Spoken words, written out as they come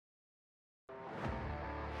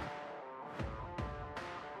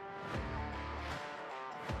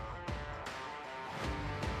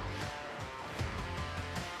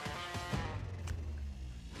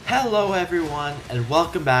Hello, everyone, and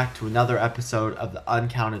welcome back to another episode of the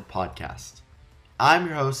Uncounted Podcast. I'm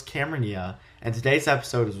your host, Cameron Nia, and today's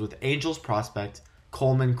episode is with Angels prospect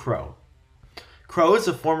Coleman Crow. Crow is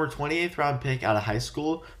a former 28th round pick out of high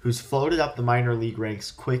school who's floated up the minor league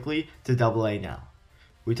ranks quickly to Double-A now.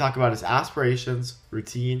 We talk about his aspirations,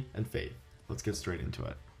 routine, and faith. Let's get straight into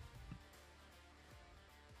it.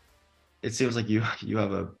 It seems like you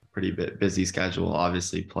have a pretty busy schedule,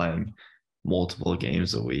 obviously playing multiple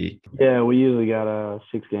games a week. Yeah, we usually got a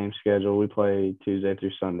 6-game schedule. We play Tuesday through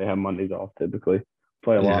Sunday, have Mondays off typically.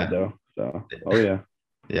 Play a lot though. So,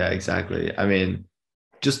 Yeah, exactly. I mean,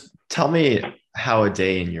 just tell me how a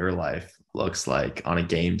day in your life looks like on a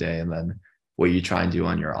game day, and then what you try and do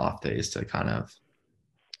on your off days to kind of,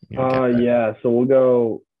 so we'll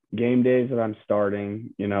go game days that I'm starting.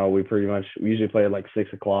 We usually play at like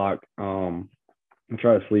 6:00. I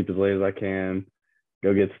try to sleep as late as I can.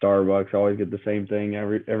 Go get Starbucks. I always get the same thing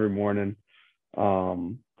every morning.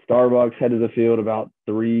 Starbucks, head to the field about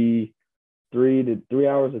 3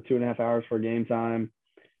 hours to 2.5 hours for game time.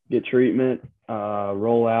 Get treatment,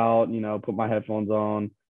 roll out, put my headphones on,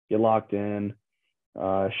 get locked in,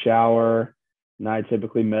 shower. And I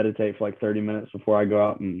typically meditate for like 30 minutes before I go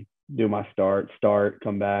out and do my start,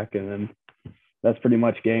 come back. And then that's pretty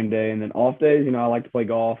much game day. And then off days, I like to play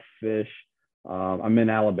golf, fish. I'm in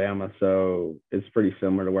Alabama, so it's pretty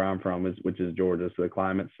similar to where I'm from, which is Georgia. So the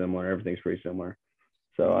climate's similar. Everything's pretty similar.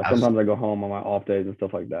 So sometimes I go home on my off days and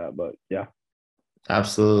stuff like that. But yeah.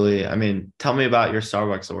 Absolutely. I mean, tell me about your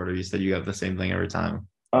Starbucks order. You said you have the same thing every time.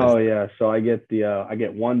 Oh yeah. So I get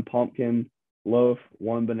one pumpkin loaf,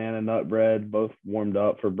 one banana nut bread, both warmed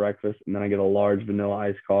up for breakfast, and then I get a large vanilla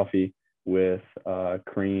iced coffee with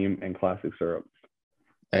cream and classic syrup.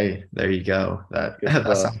 Hey, there you go.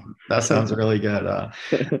 That sounds really good.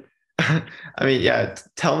 I mean, yeah.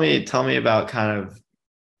 Tell me about kind of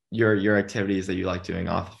your activities that you like doing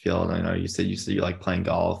off the field. I know you said you like playing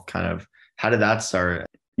golf. Kind of, how did that start?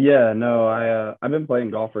 Yeah, no, I've been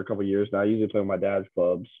playing golf for a couple of years now. I usually play with my dad's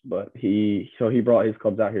clubs, but he brought his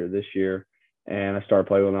clubs out here this year, and I started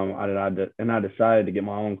playing with them. I decided to get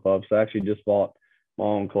my own clubs. So I actually just bought my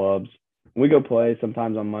own clubs. We go play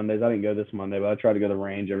sometimes on Mondays. I didn't go this Monday, but I try to go to the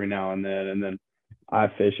range every now and then. And then I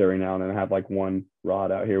fish every now and then. I have like one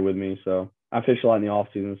rod out here with me. So I fish a lot in the off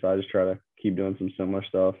season. So I just try to keep doing some similar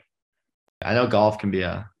stuff. I know golf can be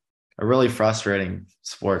a really frustrating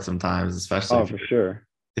sport sometimes, especially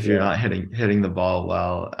if you're not hitting the ball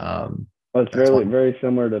well. Well, it's very, very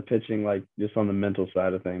similar to pitching, like just on the mental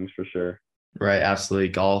side of things for sure. Right. Absolutely.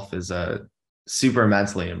 Golf is a super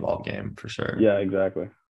mentally involved game for sure. Yeah, exactly.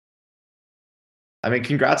 I mean,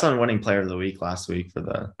 congrats on winning Player of the Week last week for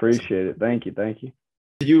the. Appreciate it. Thank you.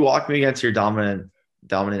 Did you walk me against your dominant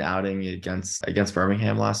outing against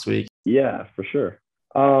Birmingham last week? Yeah, for sure.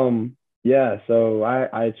 Yeah, so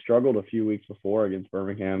I struggled a few weeks before against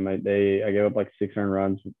Birmingham. I gave up like 6 earned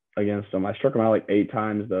runs against them. I struck them out like 8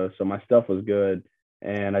 times though, so my stuff was good.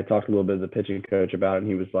 And I talked a little bit to the pitching coach about it, and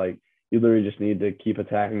he was like, "You literally just need to keep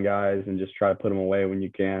attacking guys and just try to put them away when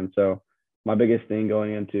you can." So my biggest thing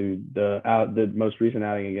going into the most recent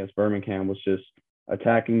outing against Birmingham was just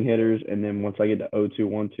attacking hitters, and then once I get to 0-2,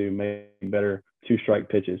 1-2, make better 2-strike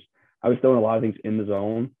pitches. I was throwing a lot of things in the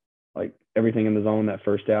zone, like everything in the zone that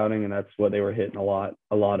first outing, and that's what they were hitting a lot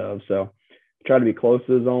of. So try to be close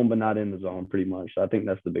to the zone, but not in the zone pretty much. So I think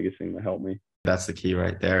that's the biggest thing that helped me. That's the key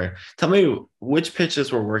right there. Tell me which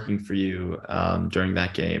pitches were working for you during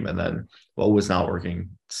that game, and then what was not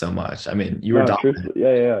working so much. I mean, you were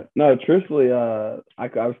dominant. No, truthfully, I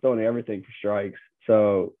was throwing everything for strikes.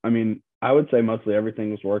 So, I mean, I would say mostly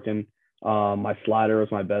everything was working. My slider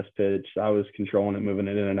was my best pitch. I was controlling it, moving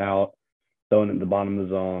it in and out, throwing it at the bottom of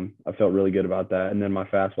the zone. I felt really good about that. And then my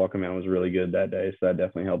fastball command was really good that day. So that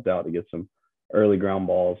definitely helped out to get some early ground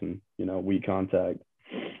balls and, weak contact.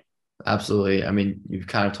 Absolutely. I mean, you've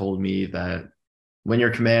kind of told me that when your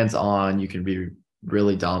command's on, you can be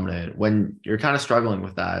really dominant. When you're kind of struggling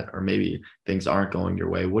with that, or maybe things aren't going your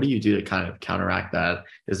way, what do you do to kind of counteract that?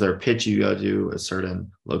 Is there a pitch you go to a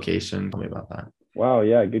certain location? Tell me about that. Wow.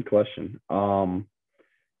 Yeah. Good question.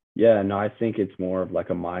 I think it's more of like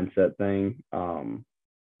a mindset thing.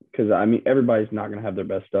 Because I mean, everybody's not going to have their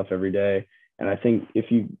best stuff every day. And I think if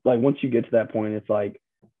you once you get to that point, it's like,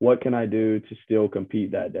 what can I do to still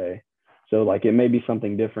compete that day? So like, it may be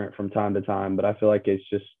something different from time to time, but I feel like it's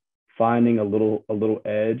just finding a little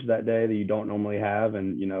edge that day that you don't normally have,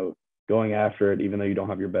 and going after it even though you don't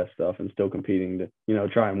have your best stuff, and still competing to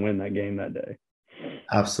try and win that game that day.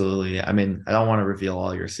 Absolutely. I mean, I don't want to reveal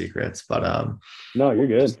all your secrets, but no, you're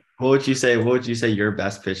good. What would you say your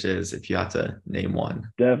best pitch is if you had to name one?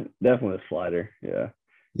 Definitely a slider. Yeah.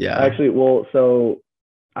 Yeah. Actually, well, so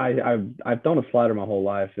I've thrown a slider my whole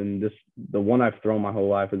life, and the one I've thrown my whole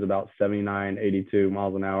life is about 79, 82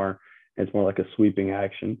 miles an hour. And it's more like a sweeping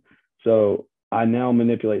action. So I now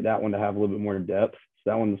manipulate that one to have a little bit more depth.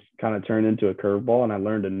 So that one's kind of turned into a curveball, and I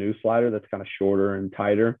learned a new slider that's kind of shorter and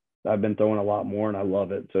tighter. I've been throwing a lot more, and I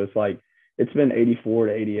love it. So it's like it's been 84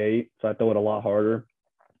 to 88, so I throw it a lot harder.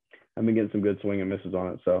 I've been getting some good swing and misses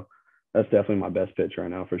on it, so that's definitely my best pitch right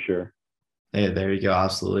now for sure. Hey, there you go.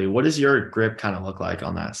 Absolutely. What does your grip kind of look like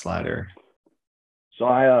on that slider? So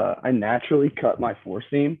I naturally cut my four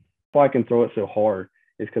seam. Why I can throw it so hard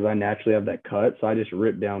is because I naturally have that cut. So I just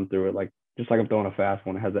rip down through it like just like I'm throwing a fast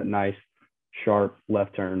one. It has that nice, sharp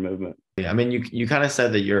left turn movement. I mean, you kind of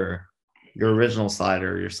said that your original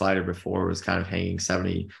slider, your slider before was kind of hanging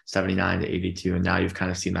 70, 79 to 82, and now you've kind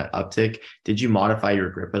of seen that uptick. Did you modify your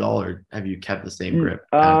grip at all, or have you kept the same grip?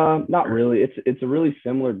 Not really. It's a really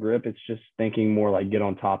similar grip. It's just thinking more like get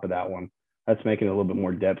on top of that one. That's making it a little bit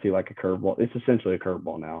more depthy, like a curveball. It's essentially a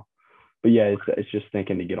curveball now. But yeah, it's just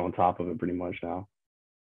thinking to get on top of it pretty much now.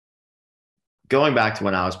 Going back to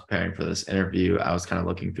when I was preparing for this interview, I was kind of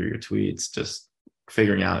looking through your tweets, just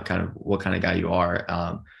figuring out kind of what kind of guy you are.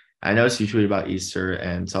 I noticed you tweeted about Easter,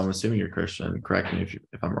 and so I'm assuming you're Christian. Correct me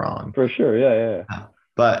if I'm wrong. For sure. Yeah, yeah, yeah.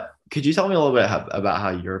 But could you tell me a little bit about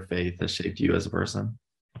how your faith has shaped you as a person?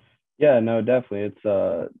 Yeah, no, definitely.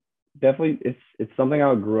 Definitely it's something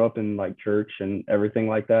I grew up in like church and everything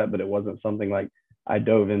like that, but it wasn't something like I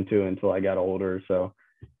dove into until I got older. So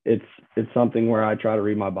it's it's something where I try to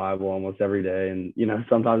read my Bible almost every day, and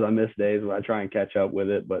sometimes I miss days, but I try and catch up with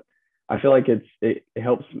it. But I feel like it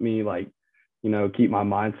helps me like keep my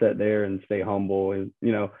mindset there and stay humble. And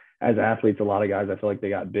as athletes, a lot of guys I feel like they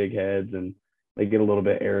got big heads and they get a little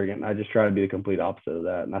bit arrogant. I just try to be the complete opposite of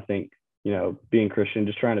that. And I think being Christian,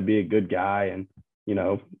 just trying to be a good guy and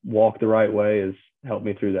walk the right way has helped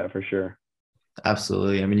me through that for sure.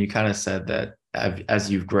 Absolutely. I mean, you kind of said that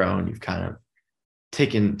as you've grown, you've kind of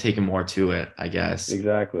taken more to it, I guess.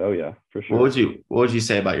 Exactly. Oh yeah, for sure. What would you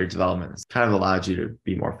say about your development? It's kind of allowed you to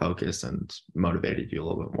be more focused and motivated you a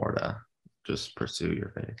little bit more to just pursue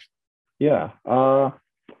your faith. Yeah. I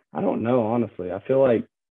don't know, honestly. I feel like,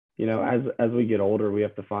 as we get older, we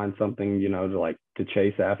have to find something, to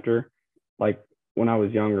chase after. Like when I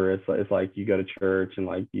was younger, it's like you go to church and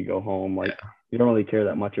like you go home, like Yeah, you don't really care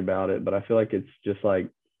that much about it. But I feel like it's just like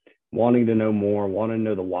wanting to know more, wanting to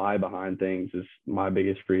know the why behind things is my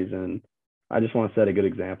biggest reason. I just want to set a good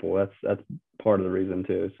example. That's part of the reason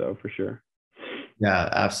too. So for sure. yeah,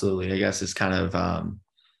 absolutely. I guess it's kind of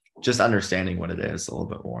just understanding what it is a little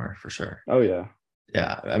bit more for sure. Oh yeah.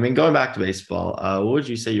 Yeah, I mean, going back to baseball, what would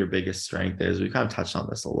you say your biggest strength is? We kind of touched on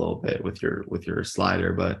this a little bit with your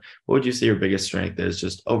slider, but what would you say your biggest strength is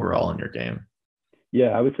just overall in your game?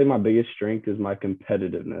 Yeah, I would say my biggest strength is my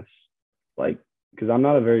competitiveness. Like, because I'm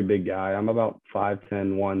not a very big guy. I'm about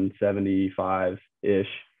 5'10", 175 ish.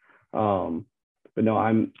 But no,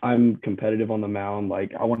 I'm competitive on the mound.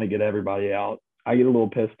 Like, I want to get everybody out. I get a little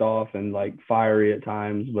pissed off and like fiery at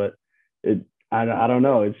times, but I don't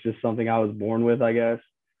know. It's just something I was born with, I guess.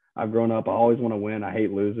 I've grown up. I always want to win. I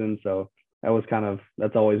hate losing, so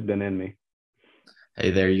that's always been in me.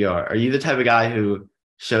 Hey, there you go. Are you the type of guy who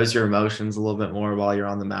shows your emotions a little bit more while you're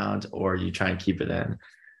on the mound, or you try and keep it in?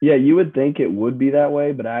 Yeah, you would think it would be that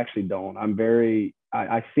way, but I actually don't.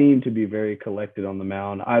 I seem to be very collected on the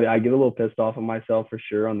mound. I get a little pissed off of myself for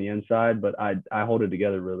sure on the inside, but I hold it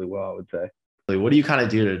together really well, I would say. Like, what do you kind of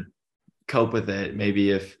do to cope with it?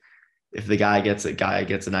 Maybe if the guy gets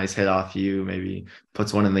a nice hit off you, maybe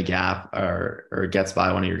puts one in the gap or gets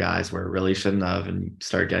by one of your guys where it really shouldn't have, and you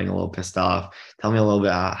start getting a little pissed off. Tell me a little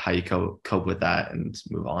bit how you cope with that and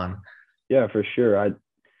move on. Yeah, for sure. I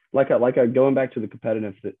going back to the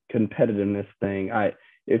competitiveness thing.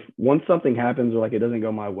 If once something happens or like it doesn't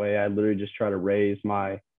go my way, I literally just try to raise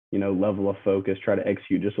my level of focus, try to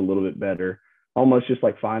execute just a little bit better, almost just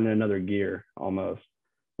like finding another gear, almost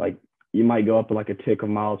like you might go up to like a tick of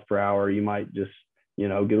miles per hour. You might just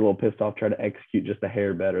get a little pissed off, try to execute just a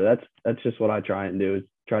hair better. That's just what I try and do is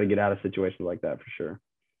try to get out of situations like that for sure.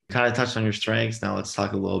 Kind of touched on your strengths. Now let's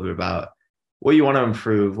talk a little bit about what you want to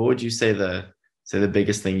improve. What would you say the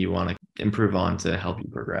biggest thing you want to improve on to help you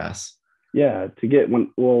progress? Yeah, to get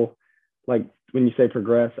like when you say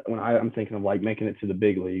progress, I'm thinking of like making it to the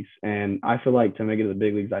big leagues, and I feel like to make it to the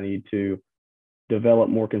big leagues, I need to develop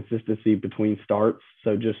more consistency between starts.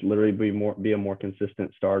 So just literally be a more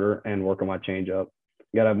consistent starter and work on my changeup.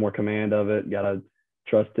 Got to have more command of it. Got to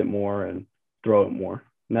trust it more and throw it more.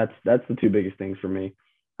 And that's the two biggest things for me.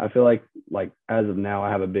 I feel like as of now, I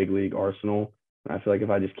have a big league arsenal. And I feel like if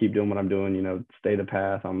I just keep doing what I'm doing, stay the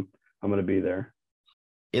path, I'm gonna be there.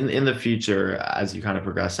 in the future, as you kind of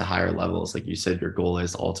progress to higher levels, like you said, your goal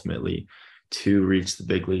is ultimately to reach the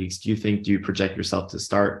big leagues. Do you project yourself to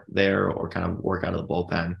start there or kind of work out of the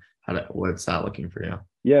bullpen? What's that looking for you?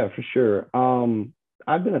 Yeah, for sure.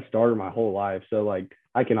 I've been a starter my whole life, so like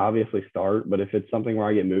I can obviously start, but if it's something where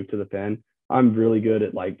I get moved to the pen, I'm really good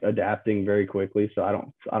at like adapting very quickly, so I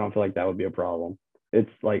don't feel like that would be a problem. It's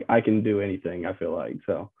like I can do anything, I feel like,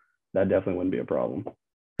 so that definitely wouldn't be a problem.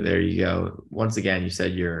 There you go. Once again, you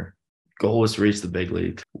said your goal was to reach the big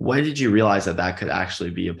league. When did you realize that that could actually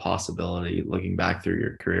be a possibility looking back through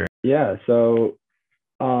your career? Yeah, so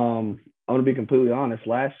I'm gonna be completely honest,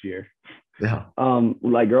 last year, Yeah.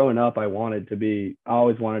 like growing up, I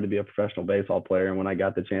always wanted to be a professional baseball player. And when I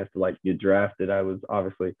got the chance to like get drafted, I was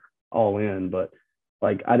obviously all in, but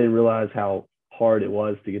like I didn't realize how hard it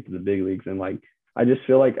was to get to the big leagues. And like, I just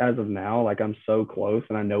feel like as of now, like I'm so close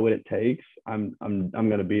and I know what it takes. I'm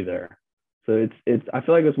going to be there. So I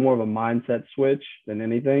feel like it's more of a mindset switch than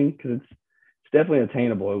anything because it's definitely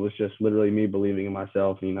attainable. It was just literally me believing in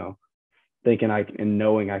myself, thinking and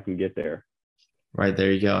knowing I can get there. Right,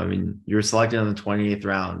 there you go. I mean, you were selected in the 28th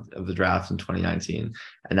round of the draft in 2019,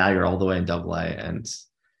 and now you're all the way in Double A, and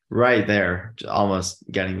right there, almost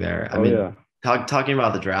getting there. I Oh mean, yeah. talking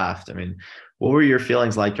about the draft, I mean, what were your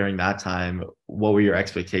feelings like during that time? What were your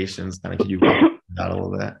expectations? Kind of, could you walk me through that a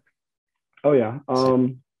little bit? Oh yeah.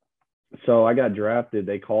 So I got drafted.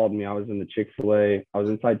 They called me. I was in the Chick-fil-A. I was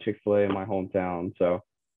inside Chick-fil-A in my hometown. So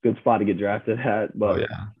good spot to get drafted at. Oh But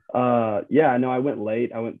yeah, yeah, no, I went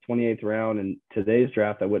late. I went 28th round, and today's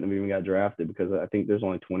draft I wouldn't have even got drafted because I think there's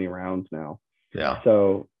only 20 rounds now. yeah.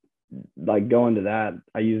 So like going to that,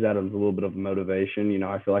 I use that as a little bit of motivation.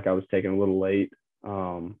 I feel like I was taken a little late.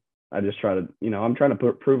 I just try to, I'm trying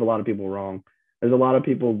to prove a lot of people wrong. There's a lot of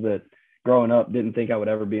people that growing up didn't think I would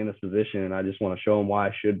ever be in this position, and I just want to show them why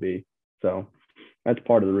I should be. So that's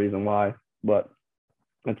part of the reason why. But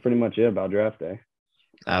that's pretty much it about draft day.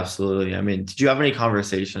 Absolutely. I mean, did you have any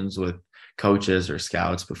conversations with coaches or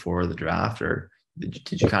scouts before the draft, or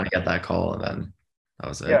did you kind of get that call and then that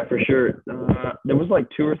was it? Yeah, for sure. There was like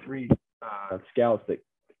two or three scouts that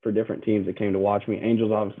for different teams that came to watch me.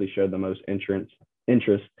 Angels obviously showed the most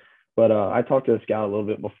interest, but I talked to a scout a little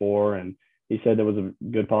bit before, and he said there was a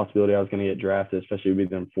good possibility I was going to get drafted, especially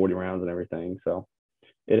with them 40 rounds and everything. So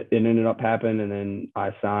it ended up happening, and then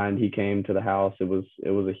I signed. He came to the house. It was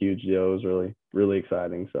a huge deal. It was really really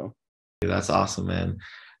exciting. So That's awesome, man.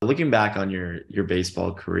 Looking back on your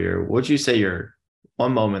baseball career, what would you say your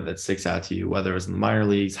one moment that sticks out to you, whether it was in the minor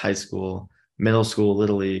leagues, high school, middle school,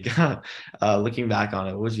 little league? Looking back on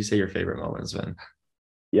it, what would you say your favorite moment has been?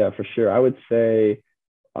 yeah, for sure. I would say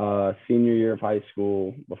senior year of high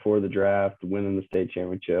school before the draft, winning the state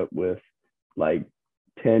championship with like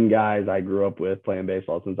 10 guys I grew up with playing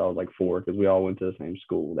baseball since I was like 4 because we all went to the same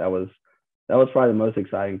school. That was probably the most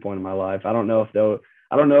exciting point in my life. I don't know if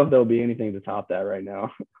there'll be anything to top that right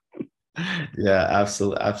now. Yeah,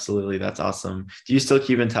 absolutely, absolutely. That's awesome. Do you still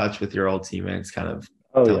keep in touch with your old teammates? Kind of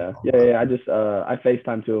Oh tell them yeah. all Yeah, about. yeah. I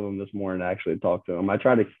FaceTime 2 of them this morning to actually talk to them. I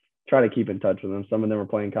try to keep in touch with them. Some of them are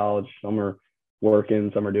playing college, some are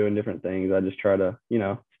working, some are doing different things. I just try to,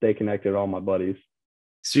 stay connected with all my buddies.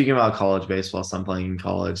 Speaking about college baseball, some playing in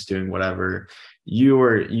college, doing whatever. You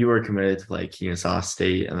were committed to like Kennesaw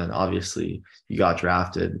State, and then obviously you got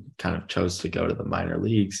drafted. Kind of chose to go to the minor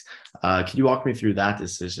leagues. Can you walk me through that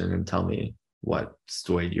decision and tell me what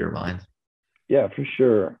swayed your mind? Yeah, for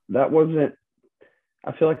sure. That wasn't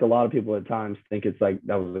I feel like a lot of people at times think it's like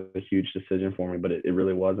that was a huge decision for me, but it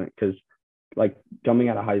really wasn't because like coming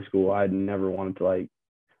out of high school, I'd never wanted to like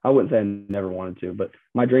I wouldn't say I never wanted to, but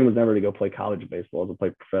my dream was never to go play college baseball, to play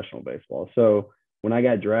professional baseball. So when I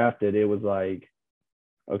got drafted, it was like,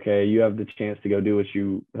 okay, you have the chance to go do what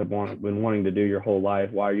you have been wanting to do your whole life.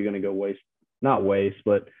 Why are you going to go not waste,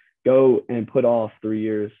 but go and put off 3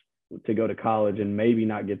 years to go to college and maybe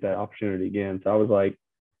not get that opportunity again? So I was like,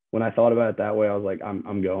 when I thought about it that way, I was like,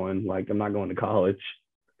 I'm going. Like, I'm not going to college.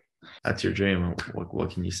 That's your dream. What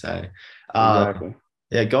can you say? Um, Exactly.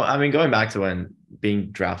 yeah, I mean, going back to when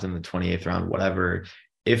being drafted in the 28th round, whatever.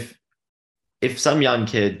 If if some young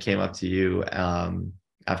kid came up to you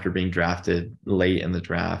after being drafted late in the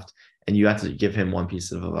draft and you had to give him one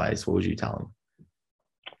piece of advice, what would you tell him?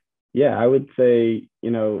 Yeah, I would say,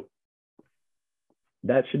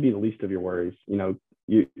 that should be the least of your worries.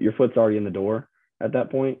 Your foot's already in the door at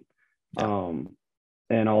that point. Yeah.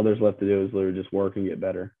 And all there's left to do is literally just work and get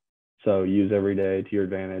better. So use every day to your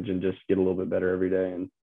advantage and just get a little bit better every day and,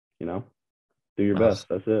 you know, do your best.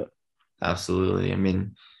 That's it. Absolutely. I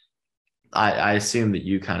mean, I assume that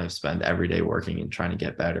you kind of spend every day working and trying to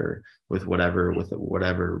get better with whatever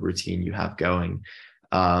routine you have going.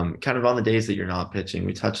 Kind of on the days that you're not pitching,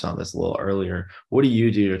 we touched on this a little earlier. What do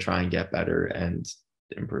you do to try and get better and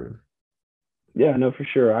improve? Yeah, no, for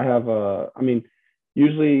sure. I have I mean,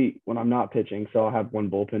 usually when I'm not pitching, so I'll have one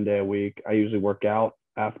bullpen day a week. I usually work out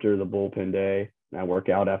after the bullpen day, and I work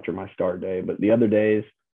out after my start day. But the other days,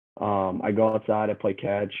 I go outside, I play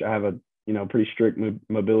catch. I have a pretty strict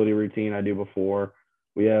mobility routine I do before.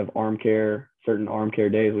 We have arm care, certain arm care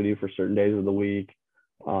days we do for certain days of the week.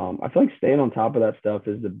 I feel like staying on top of that stuff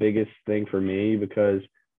is the biggest thing for me because,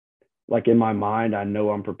 like in my mind, I know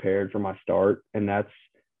I'm prepared for my start, and that's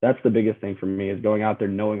the biggest thing for me is going out there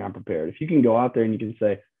knowing I'm prepared. If you can go out there and you can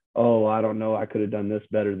say, "Oh, I don't know, I could have done this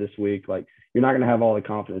better this week," like you're not going to have all the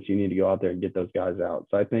confidence you need to go out there and get those guys out.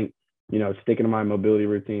 So I think sticking to my mobility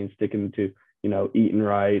routine, sticking to eating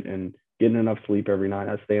right and getting enough sleep every night,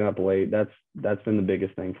 not staying up late. That's been the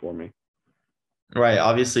biggest thing for me. Right.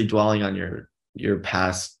 Obviously, dwelling on your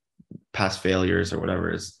past failures or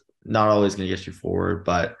whatever is not always going to get you forward.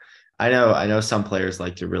 But I know some players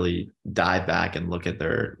like to really dive back and look at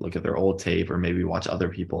their old tape or maybe watch other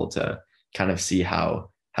people to kind of see how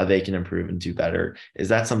they can improve and do better. Is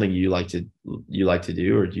that something you like to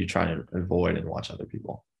do, or do you try to avoid and watch other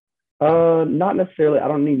people? Not necessarily. I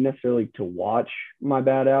don't need necessarily to watch my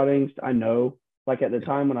bad outings. I know, like at the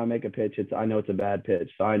time when I make a pitch, I know it's a bad pitch,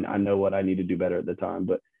 so I know what I need to do better at the time.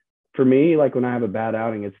 But for me, like when I have a bad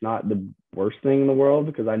outing, it's not the worst thing in the world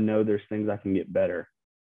because I know there's things I can get better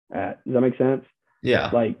at. Does that make sense? Yeah.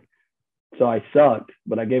 Like, so I sucked,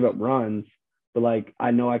 but I gave up runs. But like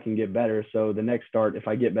I know I can get better. So the next start, if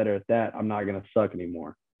I get better at that, I'm not gonna suck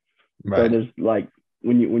anymore. So Right. there's like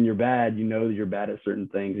when you're bad, you know that you're bad at certain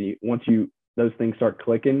things. And once those things start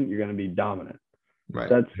clicking, you're gonna be dominant. Right.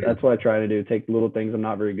 That's what I try to do. Take little things I'm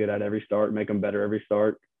not very good at every start, make them better every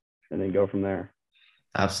start, and then go from there.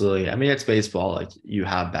 Absolutely. I mean, it's baseball. Like you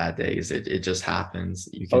have bad days. It just happens.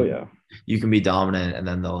 You Oh can yeah. you can be dominant and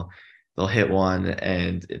then they'll hit one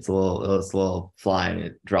and it's a little fly and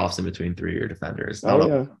it drops in between three of your defenders. Oh Not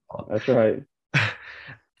yeah. all. That's right.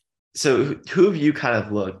 So who have you kind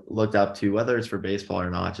of looked up to, whether it's for baseball or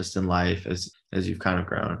not, just in life as you've kind of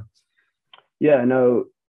grown? Yeah, no,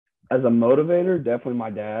 as a motivator, definitely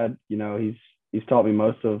my dad. He's taught me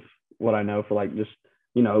most of what I know for like just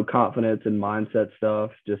confidence and mindset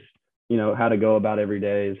stuff. Just how to go about every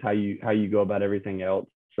day is how you go about everything else.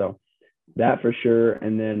 So that for sure.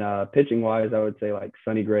 And then pitching wise, I would say like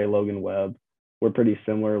Sonny Gray, Logan Webb. We're pretty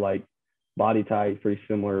similar, like body type, pretty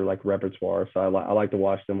similar like repertoire. So I like to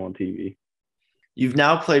watch them on TV. You've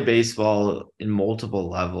now played baseball in multiple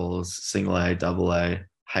levels, single A, double A,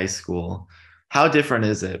 high school. How different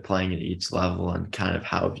is it playing at each level and kind of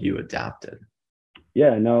how have you adapted?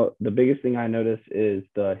 Yeah, no, the biggest thing I notice is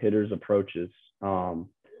the hitters' approaches. Um,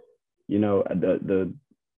 the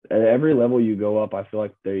at every level you go up, I feel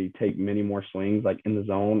like they take many more swings like in the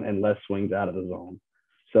zone and less swings out of the zone.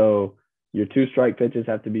 So your two strike pitches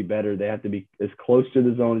have to be better. They have to be as close to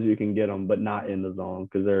the zone as you can get them, but not in the zone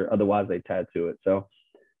because they're otherwise they tattoo it. So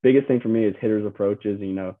biggest thing for me is hitters' approaches.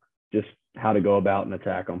 Just how to go about and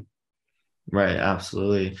attack them. Right,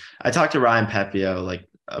 absolutely. I talked to Ryan Pepio like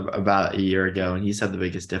about a year ago, and he said the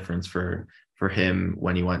biggest difference for him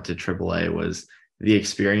when he went to AAA was the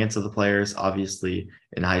experience of the players. Obviously,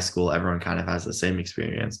 in high school, everyone kind of has the same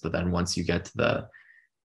experience, but then once you get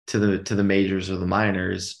to the majors or the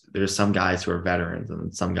minors, there's some guys who are veterans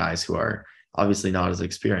and some guys who are obviously not as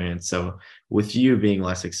experienced. So, with you being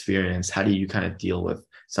less experienced, how do you kind of deal with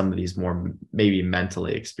some of these more maybe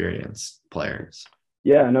mentally experienced players?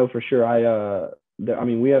 Yeah, no, for sure. I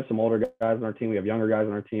mean, we have some older guys on our team. We have younger guys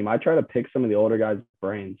on our team. I try to pick some of the older guys'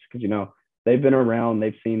 brains because they've been around,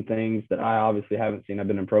 they've seen things that I obviously haven't seen. I've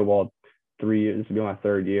been in pro ball 3 years. This will be my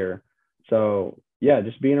third year. So yeah,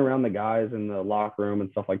 just being around the guys in the locker room and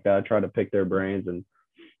stuff like that. I try to pick their brains and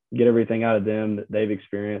get everything out of them that they've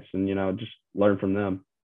experienced, and just learn from them.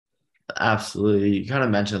 Absolutely. You kind of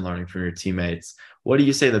mentioned learning from your teammates. What do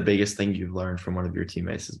you say the biggest thing you've learned from one of your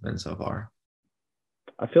teammates has been so far?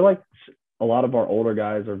 I feel like a lot of our older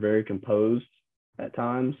guys are very composed at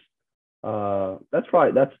times. That's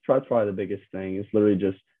probably the biggest thing. It's literally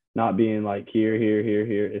just not being like here, here, here,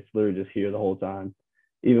 here. It's literally just here the whole time.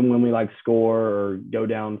 Even when we like score or go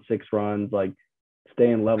down 6 runs, like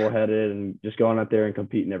staying level headed and just going out there and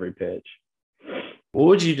competing every pitch. How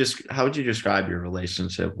would you describe your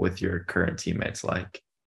relationship with your current teammates like?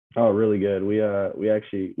 Oh, really good. We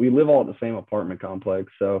live all at the same apartment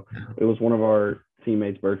complex, so it was one of our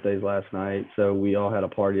teammates' birthdays last night. So we all had a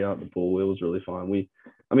party out at the pool. It was really fun. We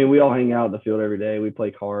all hang out in the field every day. We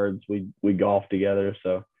play cards. We golf together.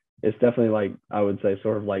 So it's definitely like I would say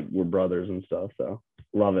sort of like we're brothers and stuff. So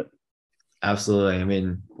love it. Absolutely. I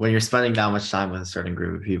mean, when you're spending that much time with a certain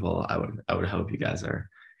group of people, I would hope you guys are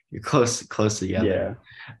you're close together.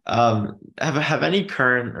 Yeah. Have any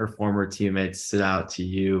current or former teammates stood out to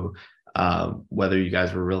you, whether you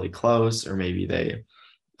guys were really close or maybe they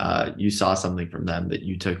you saw something from them that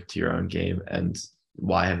you took to your own game, and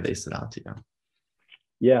why have they stood out to you?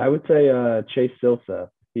 Yeah, I would say Chase Silseth.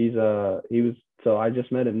 He was so I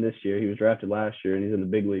just met him this year. He was drafted last year and he's in the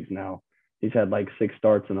big leagues now. He's had like 6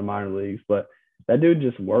 starts in the minor leagues, but that dude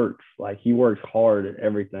just works. Like he works hard at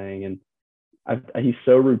everything and he's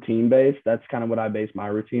so routine based. That's kind of what I base my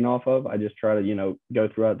routine off of. I just try to, go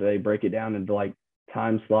throughout the day, break it down into like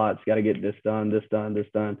time slots. Got to get this done, this done, this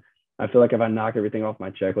done. I feel like if I knock everything off my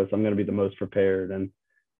checklist, I'm going to be the most prepared. And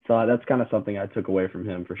so that's kind of something I took away from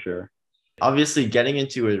him for sure. Obviously, getting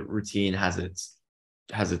into a routine has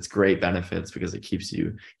its great benefits because it keeps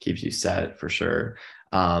you set for sure.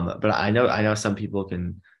 But I know some people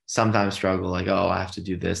can sometimes struggle like, oh, I have to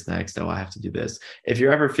do this next. Oh, I have to do this. If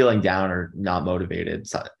you're ever feeling down or not motivated,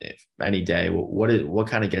 if any day, what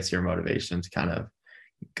kind of gets your motivation to kind of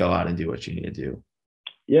go out and do what you need to do?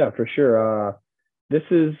 Yeah, for sure. This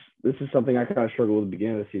is something I kind of struggled with at the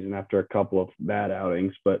beginning of the season after a couple of bad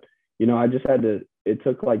outings, but I just had to. It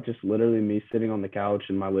took like just literally me sitting on the couch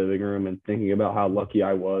in my living room and thinking about how lucky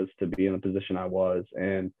I was to be in the position I was,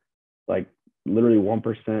 and like literally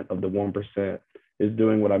 1% of the 1% is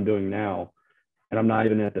doing what I'm doing now, and I'm not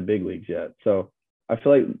even at the big leagues yet. So I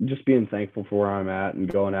feel like just being thankful for where I'm at and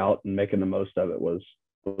going out and making the most of it was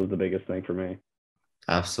the biggest thing for me.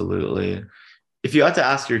 Absolutely. If you had to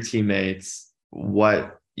ask your teammates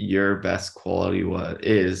what your best quality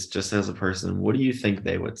is just as a person, what do you think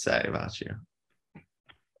they would say about you?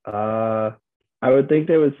 Uh, I would think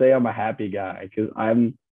they would say I'm a happy guy because I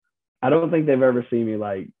don't think they've ever seen me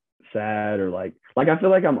like sad or like I feel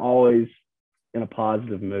like I'm always in a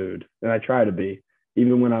positive mood and I try to be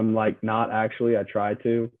even when I'm like not actually I try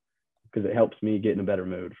to because it helps me get in a better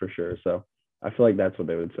mood for sure. So I feel like that's what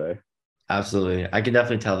they would say. Absolutely. I can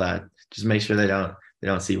definitely tell that. Just make sure they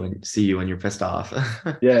don't see you when you're pissed off.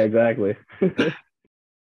 Yeah, exactly.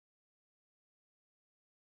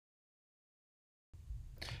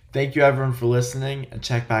 Thank you everyone for listening and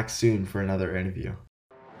check back soon for another interview.